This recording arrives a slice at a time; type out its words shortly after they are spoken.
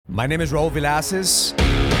My name is Raul Villacis,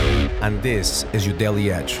 and this is your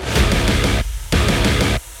Daily Edge.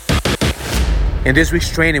 In this week's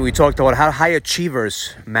training, we talked about how high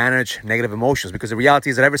achievers manage negative emotions, because the reality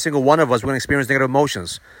is that every single one of us will experience negative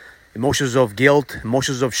emotions. Emotions of guilt,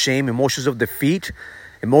 emotions of shame, emotions of defeat,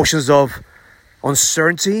 emotions of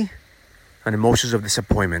uncertainty, and emotions of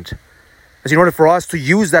disappointment. As in order for us to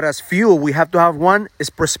use that as fuel, we have to have one is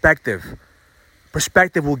perspective.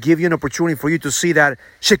 Perspective will give you an opportunity for you to see that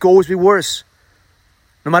shit could always be worse.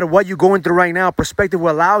 No matter what you're going through right now, perspective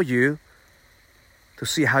will allow you to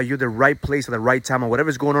see how you're the right place at the right time, and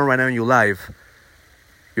whatever's going on right now in your life,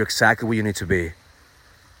 you're exactly where you need to be.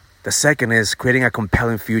 The second is creating a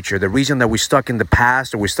compelling future. The reason that we're stuck in the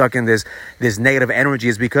past or we're stuck in this negative energy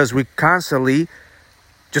is because we constantly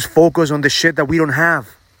just focus on the shit that we don't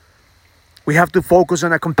have. We have to focus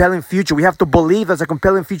on a compelling future. We have to believe there's a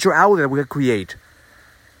compelling future out there that we can create.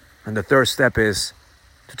 And the third step is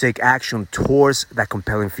to take action towards that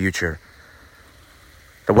compelling future.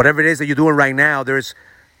 That whatever it is that you're doing right now, there's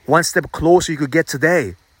one step closer you could get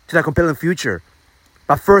today to that compelling future.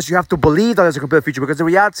 But first, you have to believe that there's a compelling future, because the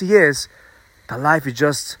reality is that life is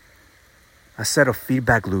just a set of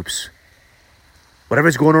feedback loops. Whatever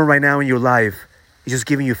is going on right now in your life, it's just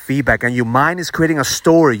giving you feedback, and your mind is creating a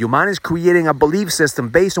story. Your mind is creating a belief system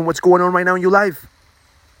based on what's going on right now in your life.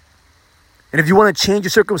 And if you want to change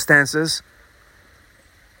your circumstances,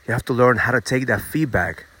 you have to learn how to take that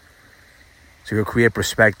feedback so you can create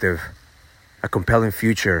perspective, a compelling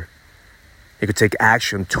future. You can take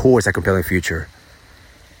action towards that compelling future.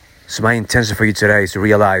 So my intention for you today is to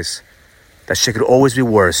realize that shit could always be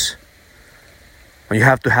worse. And you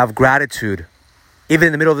have to have gratitude even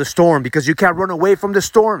in the middle of the storm, because you can't run away from the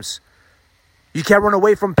storms. You can't run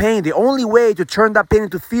away from pain. The only way to turn that pain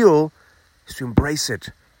into fuel is to embrace it,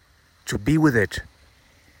 to be with it,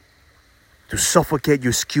 to suffocate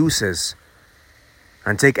your excuses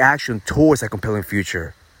and take action towards that compelling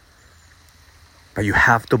future. But you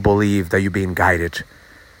have to believe that you're being guided.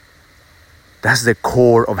 That's the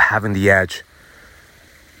core of having the edge.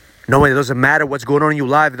 Knowing it doesn't matter what's going on in your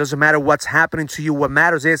life. It doesn't matter what's happening to you. What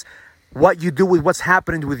matters is what you do with what's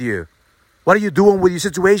happening with you. What are you doing with your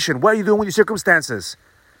situation? What are you doing with your circumstances?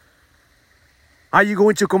 Are you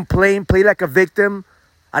going to complain, play like a victim,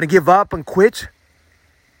 and give up and quit?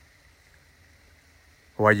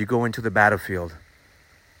 Or are you going to the battlefield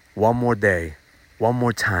one more day, one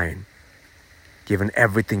more time, giving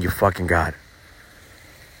everything you fucking got?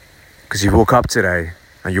 Because you woke up today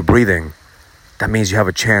and you're breathing, that means you have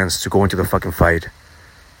a chance to go into the fucking fight.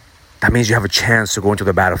 That means you have a chance to go into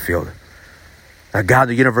the battlefield. That God,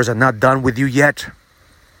 the universe, are not done with you yet.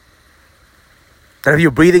 That if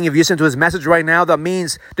you're breathing, if you listen to His message right now, that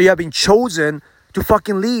means that you have been chosen to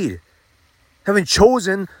fucking lead. You have been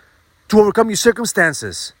chosen to overcome your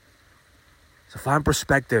circumstances. So find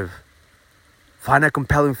perspective. Find a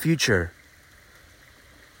compelling future.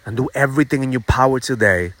 And do everything in your power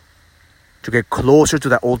today to get closer to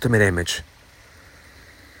that ultimate image.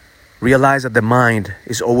 Realize that the mind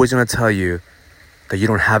is always going to tell you that you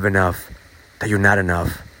don't have enough, that you're not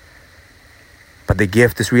enough. But the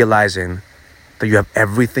gift is realizing that you have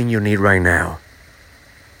everything you need right now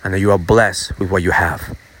and that you are blessed with what you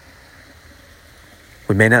have.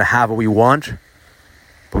 We may not have what we want,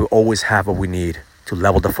 but we always have what we need to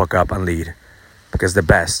level the fuck up and lead, because the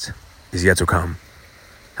best is yet to come.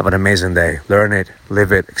 Have an amazing day. Learn it,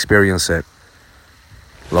 live it, experience it.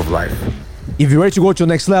 Love life. If you're ready to go to the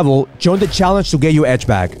next level, join the challenge to get your edge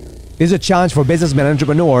back. This is a challenge for businessmen and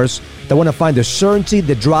entrepreneurs that want to find the certainty,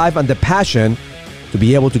 the drive, and the passion to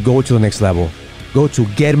be able to go to the next level. Go to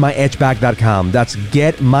getmyedgeback.com. That's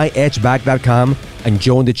getmyedgeback.com and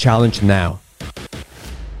join the challenge now.